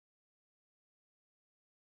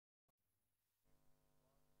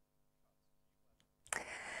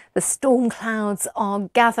The storm clouds are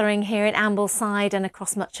gathering here in Ambleside and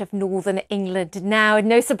across much of northern England now.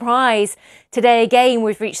 No surprise, today again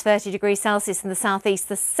we've reached 30 degrees Celsius in the southeast,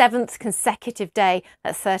 the 7th consecutive day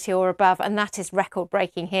at 30 or above, and that is record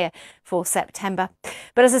breaking here for September.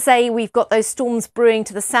 But as I say, we've got those storms brewing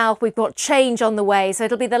to the south, we've got change on the way, so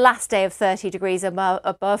it'll be the last day of 30 degrees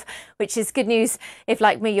above, which is good news if,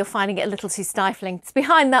 like me, you're finding it a little too stifling. It's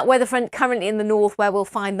behind that weather front currently in the north where we'll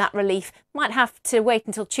find that relief. Might have to wait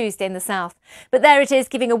until Tuesday in the south. But there it is,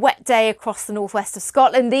 giving a wet day across the northwest of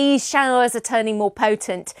Scotland. These showers are turning more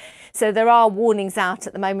potent. So there are warnings out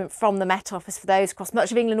at the moment from the Met Office for those across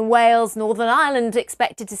much of England and Wales. Northern Ireland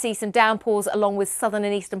expected to see some downpours along with southern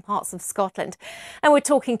and eastern parts of Scotland. And we're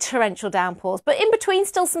talking torrential downpours. But in between,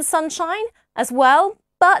 still some sunshine as well.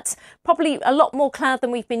 But probably a lot more cloud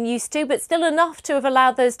than we've been used to, but still enough to have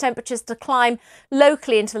allowed those temperatures to climb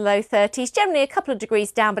locally into the low 30s, generally a couple of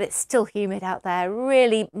degrees down, but it's still humid out there,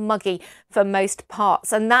 really muggy for most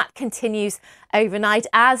parts. And that continues overnight,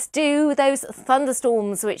 as do those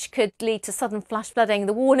thunderstorms, which could lead to sudden flash flooding.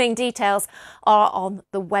 The warning details are on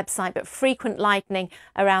the website, but frequent lightning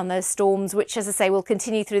around those storms, which, as I say, will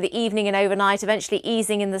continue through the evening and overnight, eventually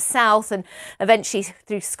easing in the south and eventually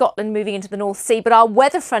through Scotland, moving into the North Sea. But our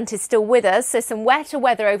weather front is still with us, so some wetter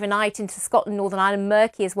weather overnight into Scotland, Northern Ireland,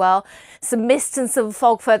 murky as well. Some mist and some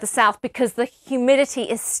fog further south because the humidity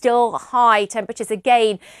is still high. Temperatures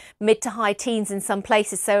again mid to high teens in some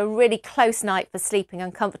places, so a really close night for sleeping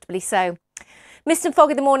uncomfortably so. Mist and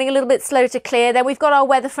fog in the morning, a little bit slow to clear. Then we've got our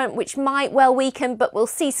weather front, which might well weaken, but we'll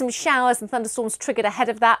see some showers and thunderstorms triggered ahead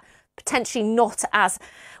of that, potentially not as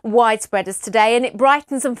widespread as today, and it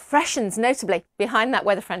brightens and freshens notably behind that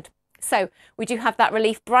weather front. So we do have that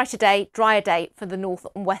relief, brighter day, drier day for the north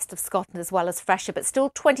and west of Scotland, as well as fresher, but still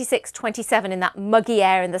 26, 27 in that muggy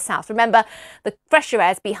air in the south. Remember, the fresher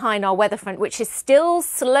air is behind our weather front, which is still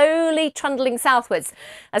slowly trundling southwards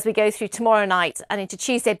as we go through tomorrow night and into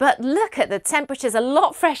Tuesday. But look at the temperatures, a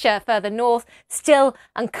lot fresher further north, still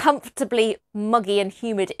uncomfortably muggy and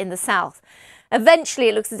humid in the south. Eventually,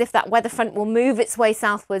 it looks as if that weather front will move its way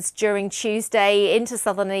southwards during Tuesday into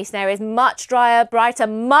southern and eastern areas. Much drier, brighter,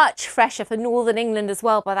 much fresher for northern England as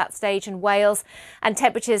well by that stage, and Wales. And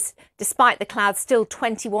temperatures, despite the clouds, still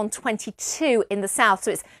 21, 22 in the south.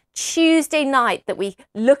 So it's Tuesday night that we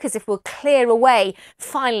look as if we'll clear away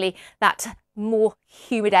finally that more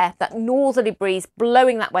humid air, that northerly breeze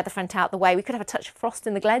blowing that weather front out the way. We could have a touch of frost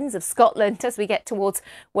in the glens of Scotland as we get towards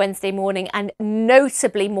Wednesday morning, and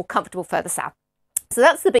notably more comfortable further south. So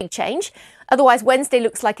that's the big change. Otherwise, Wednesday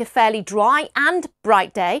looks like a fairly dry and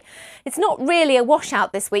bright day. It's not really a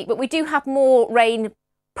washout this week, but we do have more rain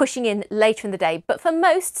pushing in later in the day. But for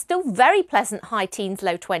most, still very pleasant high teens,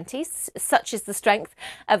 low 20s. Such is the strength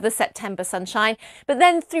of the September sunshine. But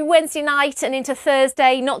then through Wednesday night and into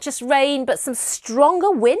Thursday, not just rain, but some stronger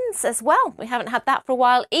winds as well. We haven't had that for a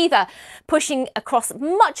while either, pushing across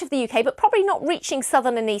much of the UK, but probably not reaching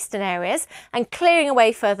southern and eastern areas and clearing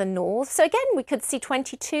away further north. So again, we could see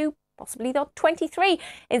 22, possibly not 23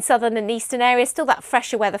 in southern and eastern areas. Still that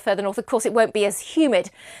fresher weather further north. Of course, it won't be as humid.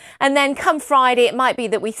 And then come Friday, it might be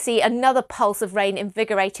that we see another pulse of rain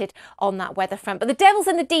invigorated on that weather front. But the devil's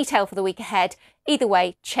in the detail for the week ahead. Either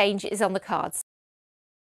way, change is on the cards.